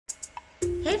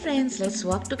Hey friends, let's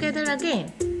walk together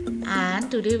again. And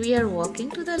today we are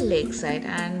walking to the lakeside,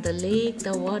 and the lake,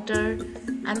 the water,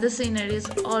 and the sceneries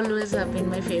always have been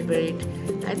my favorite.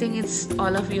 I think it's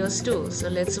all of yours too. So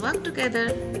let's walk together.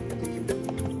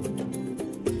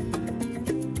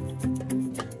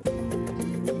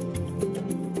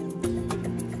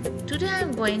 Today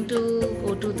I'm going to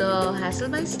go to the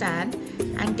Hasselby stand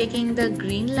and taking the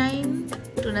green line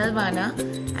to Nalvana,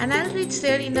 and I'll reach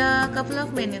there in a couple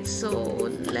of minutes. So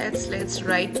let's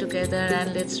ride together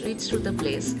and let's reach to the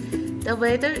place. The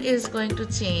weather is going to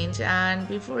change, and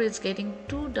before it's getting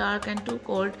too dark and too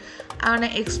cold, I want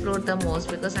to explore the most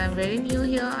because I'm very new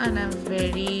here and I'm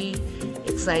very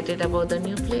excited about the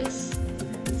new place.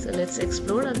 So let's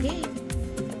explore again.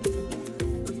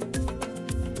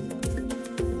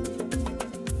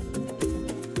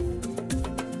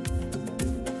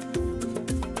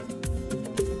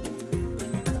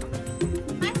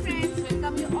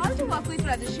 Walk with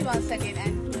Rajeshi once again,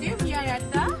 and today we are at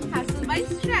the Hasselby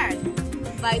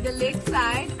Strand by the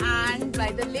lakeside and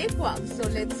by the lake walk. So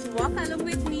let's walk along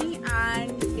with me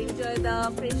and enjoy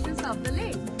the freshness of the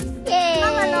lake. Yay!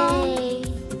 Come along.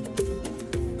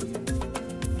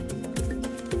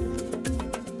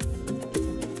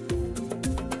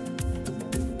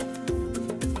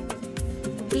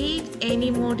 Be it any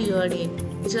mood you are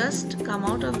in, just come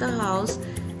out of the house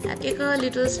and take a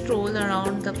little stroll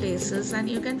around the places, and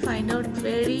you can find out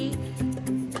very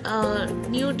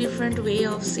new different way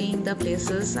of seeing the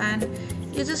places. And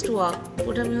you just walk,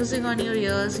 put a music on your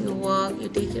ears, you walk, you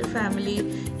take your family,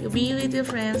 you be with your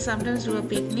friends, sometimes do a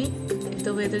picnic if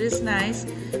the weather is nice.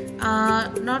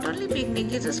 Not only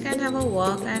picnic, you just can have a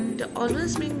walk, and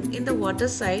always being in the water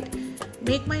side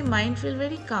make my mind feel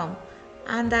very calm.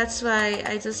 And that's why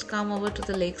I just come over to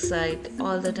the lakeside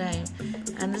all the time,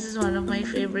 and this is one of my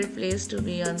favorite place to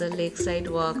be, on the lakeside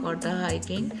walk or the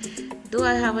hiking. Though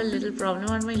I have a little problem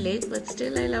on my leg, but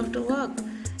still I love to walk,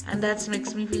 and that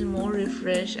makes me feel more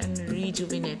refreshed and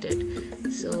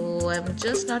rejuvenated. So I'm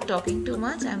just not talking too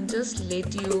much, I'm just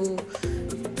let you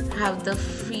have the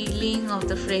feeling of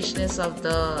the freshness of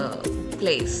the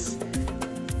place.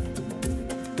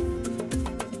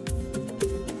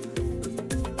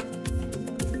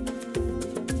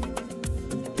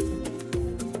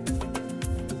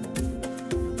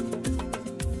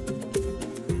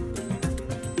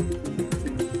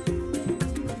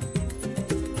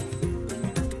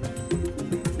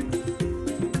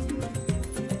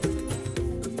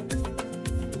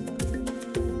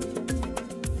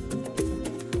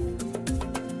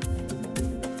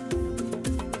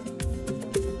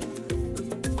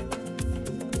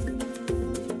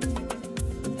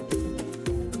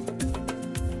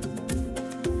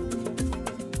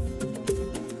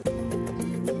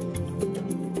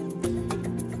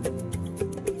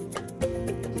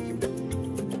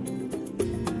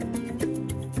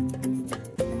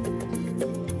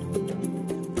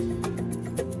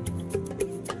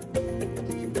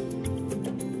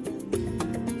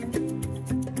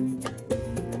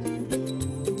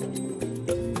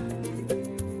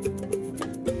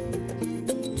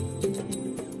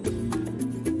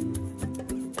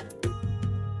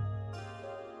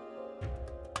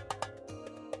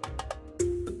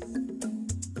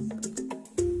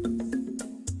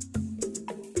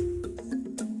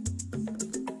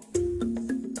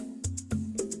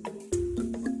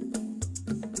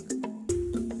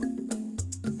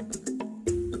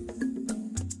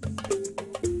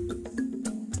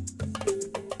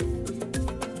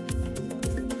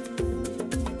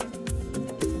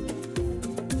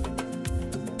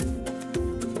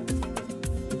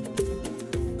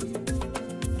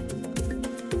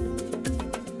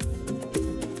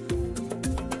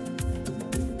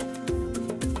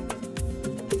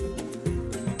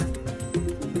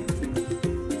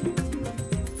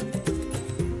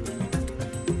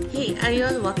 Hey, are you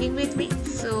all walking with me?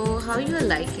 So how you are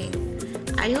liking?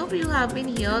 I hope you have been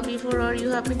here before, or you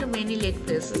have been to many lake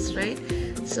places, right?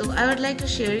 So I would like to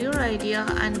share your idea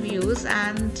and views,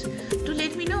 and to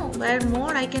let me know where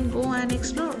more I can go and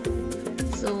explore.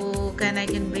 So I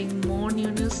can bring more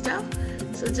new stuff.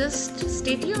 So just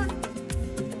stay tuned.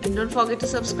 And don't forget to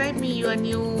subscribe me. You are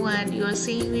new and you are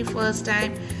seeing me first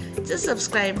time. Just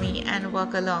subscribe me and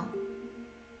walk along.